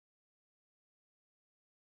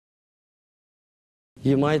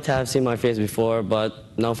You might have seen my face before,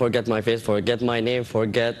 but now forget my face, forget my name,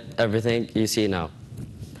 forget everything you see now.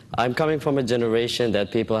 I'm coming from a generation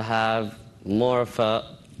that people have more of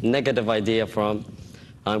a negative idea from.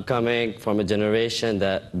 I'm coming from a generation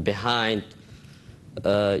that behind,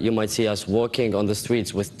 you might see us walking on the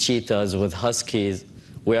streets with cheetahs, with huskies.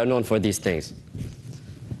 We are known for these things.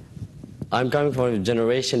 I'm coming from a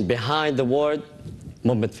generation behind the word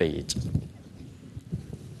مو متفيج.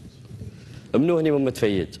 منو هني مو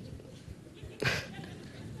متفيج؟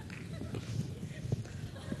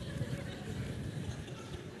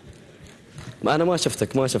 ما أنا ما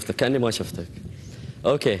شفتك كأني ما شفتك.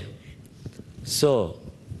 Okay, so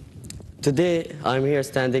today I'm here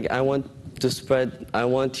standing. I want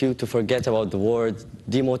you to forget about the words,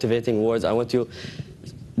 demotivating words. I want you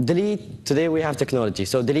delete. Today we have technology,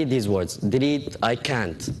 so delete these words. Delete I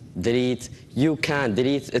can't. Delete you can't.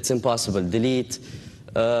 Delete it's impossible. Delete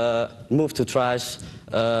move to trash.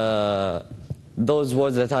 Those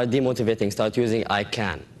words that are demotivating, start using I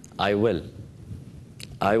can, I will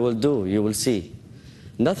do, you will see.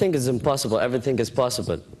 Nothing is impossible, everything is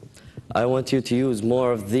possible. I want you to use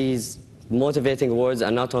more of these motivating words,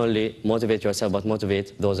 and not only motivate yourself, but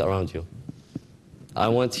motivate those around you. I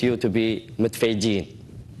want you to be متفيجين.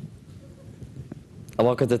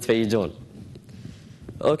 أبغاكم تتفيجون.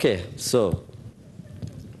 Okay, so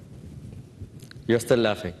you're still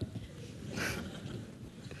laughing.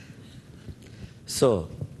 So,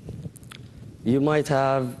 you might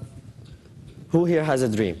have, who here has a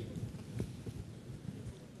dream?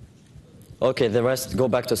 Okay, the rest go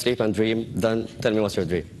back to sleep and dream, then tell me what's your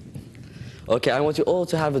dream. Okay, I want you all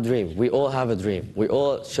to have a dream. We all have a dream. We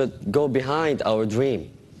all should go behind our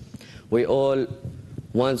dream. We all,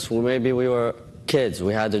 once maybe we were kids,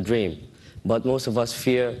 we had a dream. But most of us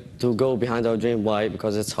fear to go behind our dream. Why?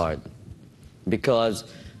 Because it's hard. Because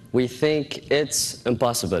we think it's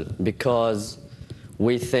impossible. Because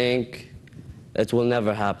we think it will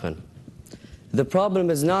never happen. The problem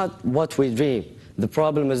is not what we dream. The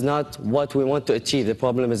problem is not what we want to achieve. The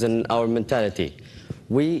problem is in our mentality.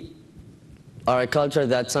 We are a culture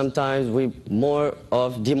that sometimes we more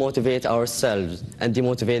of demotivate ourselves and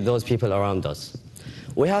demotivate those people around us.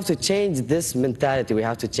 We have to change this mentality. We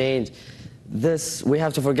have to change this. We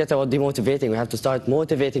have to forget about demotivating. We have to start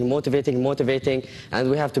motivating, and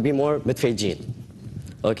we have to be more متفيجين.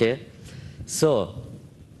 Okay? So,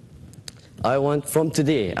 from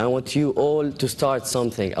today, I want you all to start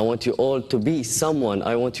something. I want you all to be someone.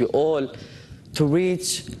 I want you all to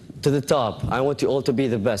reach to the top. I want you all to be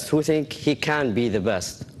the best. Who think he can be the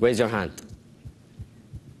best? Raise your hand.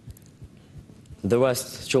 The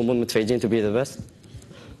rest, شو مو متفيجين to be the best?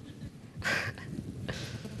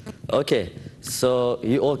 Okay, so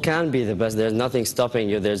you all can be the best. There's nothing stopping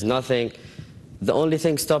you. There's nothing. The only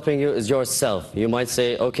thing stopping you is yourself. You might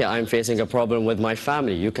say, okay, I'm facing a problem with my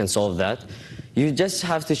family. You can solve that. You just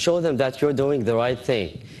have to show them that you're doing the right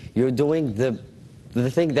thing. You're doing the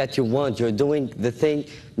thing that you want. You're doing the thing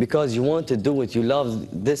because you want to do it. You love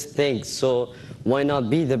this thing. So why not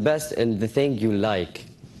be the best in the thing you like?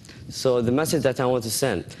 So the message that I want to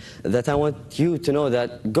send, that I want you to know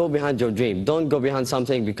that go behind your dream. Don't go behind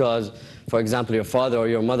something because, for example, your father or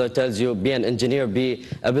your mother tells you, be an engineer, be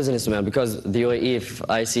a businessman. Because the UAE, if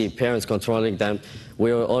I see parents controlling them,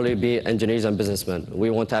 we will only be engineers and businessmen. We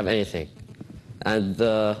won't have anything. And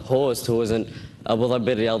the host who is in Abu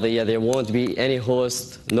Dhabi Riyadiyya, there won't be any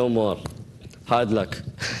host no more. Hard luck.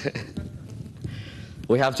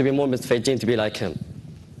 We have to be more متفيجين to be like him.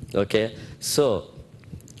 Okay? So,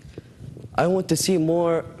 I want to see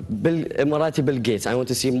more Emirati Bill Gates. I want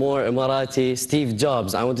to see more Emirati Steve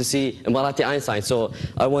Jobs. I want to see Emirati Einstein. So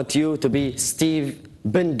I want you to be Steve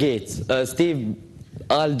Ben Gates, Steve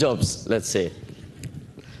Al Jobs, let's say.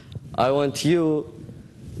 I want you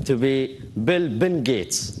to be Bill Ben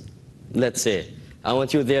Gates, let's say. I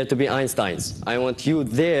want you there to be Einsteins. I want you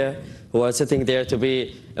there, who are sitting there, to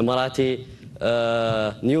be Emirati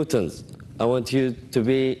Newtons. I want you to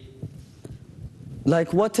be.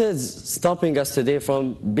 Like, what is stopping us today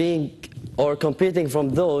from being or competing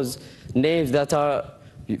from those names that are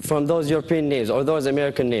from those European names or those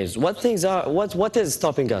American names? What is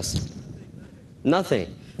stopping us?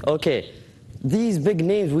 Nothing. Okay. These big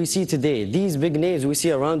names we see today, these big names we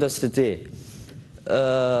see around us today,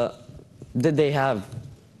 did they have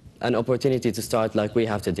an opportunity to start like we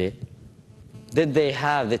have today? Did they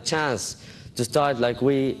have the chance to start like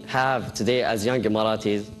we have today as young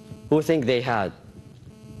Emiratis? Who think they had?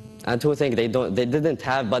 And who think they didn't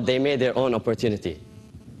have, but they made their own opportunity?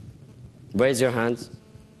 Raise your hands.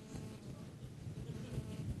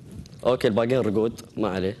 Okay, الباقيين رقود ما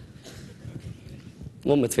عليه.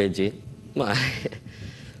 مو متفيجين ما عليه.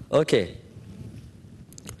 Okay.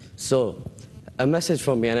 So, a message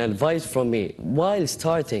from me, an advice from me, while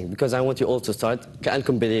starting, because I want you all to start,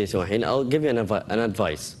 كأنكم بديتوا الحين, I'll give you an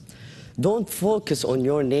advice. Don't focus on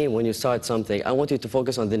your name when you start something. I want you to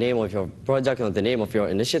focus on the name of your project, on the name of your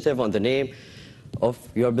initiative, on the name of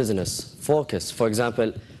your business. Focus. For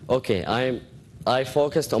example, okay, I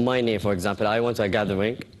focused on my name, for example. I went to a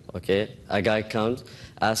gathering, okay? A guy comes,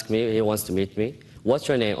 asks me, he wants to meet me. What's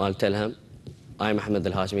your name? I'll tell him, I'm Ahmad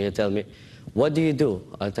Al Hashemi. He'll tell me, what do you do?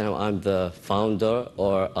 I'll tell him, I'm the founder,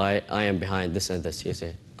 or I am behind this and this. You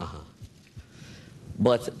say,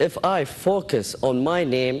 But if I focus on my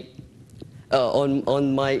name,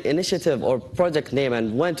 on my initiative or project name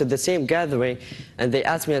and went to the same gathering and they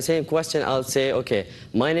ask me the same question, I'll say, okay,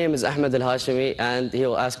 my name is Ahmad Al Hashemi, and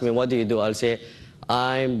he'll ask me, what do you do? I'll say,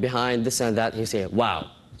 I'm behind this and that. He'll say,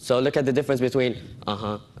 wow. So look at the difference between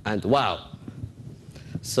and wow.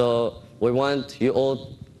 So we want you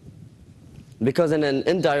all, because in an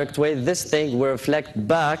indirect way, this thing will reflect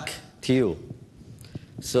back to you.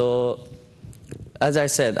 So, as I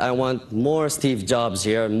said, I want more Steve Jobs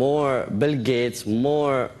here, more Bill Gates,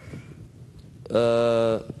 more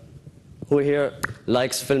who here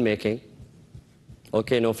likes filmmaking?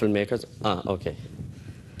 Okay, no filmmakers? Okay.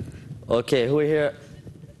 Okay, who here?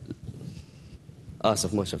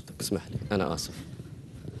 آسف ما شفتك اسمح لي أنا آسف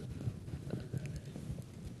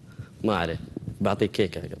ما عليه بعطيك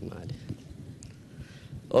كيكة ما عليه.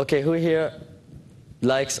 Okay, who here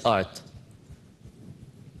likes art?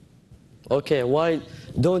 Okay, why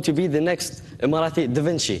don't you be the next Emirati Da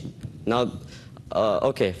Vinci? Now,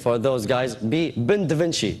 okay, for those guys, be Ben Da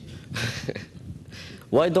Vinci.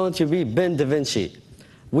 Why don't you be Ben Da Vinci?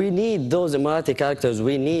 We need those Emirati characters.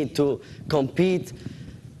 We need to compete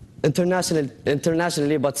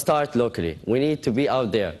internationally, but start locally. We need to be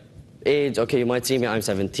out there. Age, okay, you might see me, I'm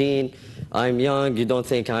 17. I'm young, you don't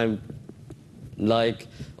think I'm like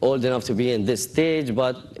old enough to be in this stage,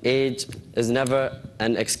 but age is never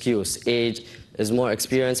an excuse. Age is more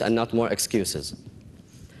experience and not more excuses.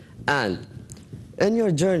 And in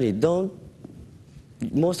your journey,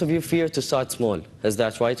 most of you fear to start small. Is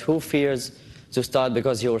that right? Who fears to start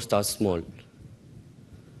because he will start small?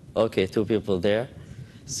 Okay, 2 people there.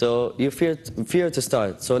 So you fear to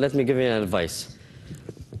start. So let me give you an advice.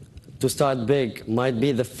 To start big might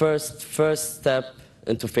be the first step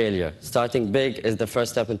into failure. Starting big is the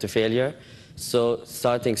first step into failure. So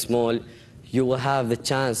starting small, you will have the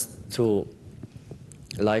chance to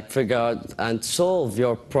figure out and solve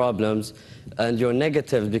your problems and your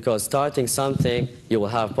negatives, because starting something, you will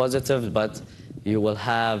have positives, but you will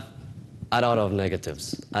have a lot of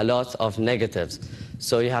negatives.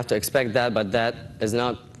 So you have to expect that, but that is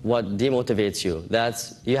not what demotivates you.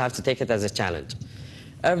 You have to take it as a challenge.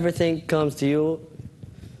 Everything comes to you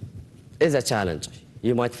is a challenge.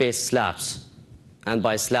 You might face slaps. And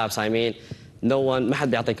by slaps, I mean ما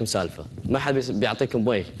حد بيعطيكم سالفة. ما حد بيعطيكم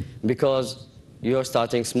way. Because you're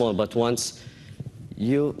starting small, but once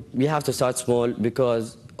you have to start small,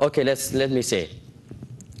 because, okay, let me say,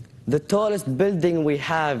 the tallest building we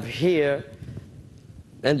have here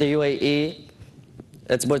in the UAE,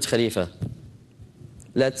 it's Burj Khalifa.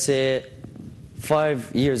 Let's say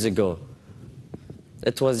 5 years ago,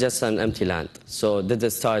 it was just an empty land. So did it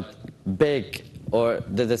start big or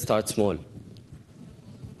did it start small?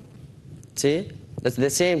 See? It's the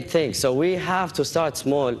same thing. So we have to start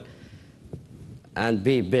small and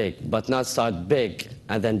be big, but not start big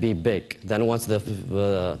and then be big. Then once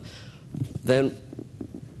then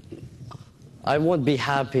I won't be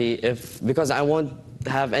happy because I won't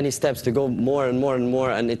have any steps to go more and more and more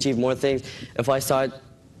and achieve more things. If I start,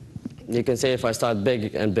 you can say if I start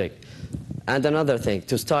big and big. And another thing,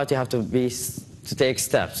 to start you have to take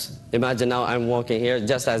steps. Imagine now I'm walking here,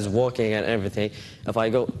 just as walking and everything. If I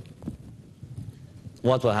go,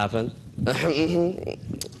 what will happen?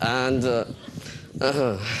 And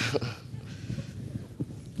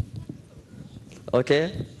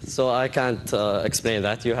okay, so I can't explain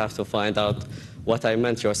that. You have to find out what I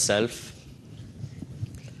meant yourself.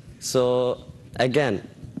 So again,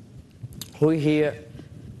 who here,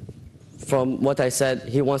 from what I said,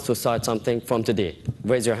 he wants to start something from today?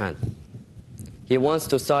 Raise your hand. He wants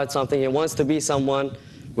to start something, he wants to be someone.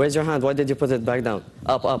 Raise your hand. Why did you put it back down?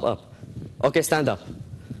 Up, up, up. Okay, stand up.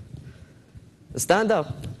 Stand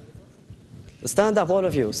up. Stand up, all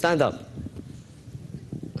of you. Stand up.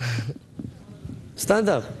 Stand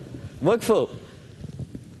up. وقفوا.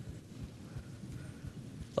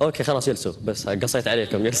 اوكي خلاص يلسوا بس قصيت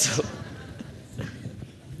عليكم يلسوا.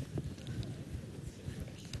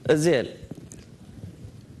 زين.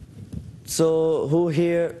 So who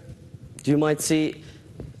here, you might see,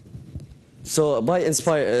 So by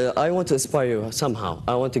inspire, I want to inspire you somehow.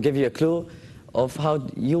 I want to give you a clue of how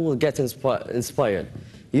you will get inspired.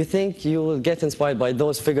 You think you will get inspired by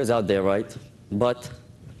those figures out there, right? But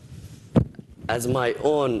as my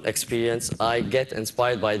own experience, I get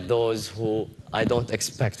inspired by those who I don't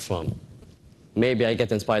expect from. Maybe I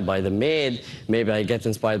get inspired by the maid, maybe I get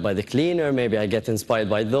inspired by the cleaner, maybe I get inspired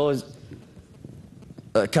by those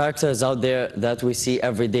characters out there that we see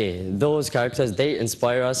every day. Those characters, they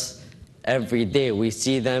inspire us every day. We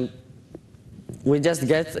see them, we just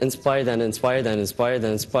get inspired and inspired and inspired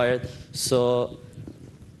and inspired. So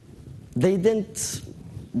they didn't,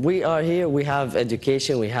 we are here, we have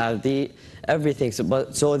education, we have everything,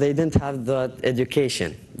 so they didn't have that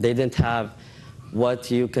education. They didn't have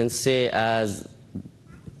what you can say as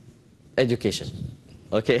education,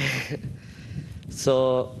 okay?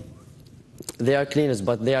 So they are cleaners,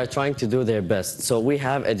 but they are trying to do their best. So we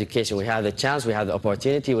have education, we have the chance, we have the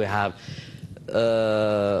opportunity, we have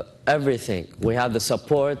everything. We have the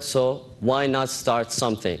support, so why not start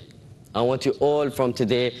something? I want you all from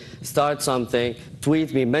today, start something,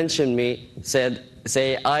 tweet me, mention me,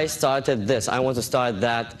 say, I started this, I want to start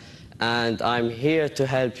that, and I'm here to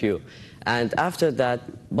help you. And after that,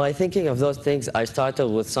 by thinking of those things, I started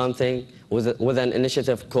with something, with an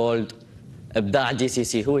initiative called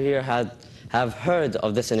DXBAY. Who here have heard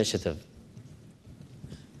of this initiative?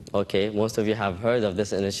 Okay, most of you have heard of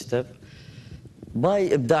this initiative. By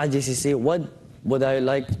DXBAY, what would I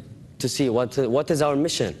like to see? What is our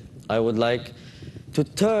mission? I would like to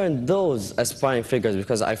turn those aspiring figures,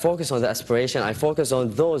 because I focus on the aspiration, I focus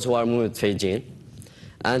on those who are متفاجئين,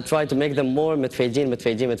 and try to make them more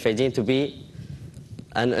متفاجئين to be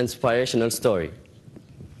an inspirational story.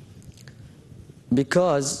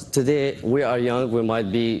 Because today we are young, we might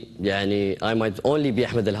be, I might only be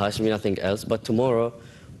Ahmad Al Hashemi, nothing else, but tomorrow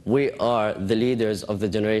we are the leaders of the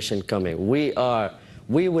generation coming. We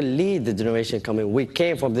will lead the generation coming. We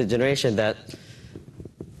came from the generation that,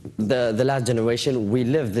 the last generation, we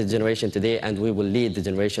live the generation today, and we will lead the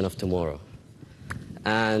generation of tomorrow.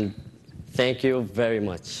 And thank you very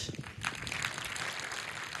much.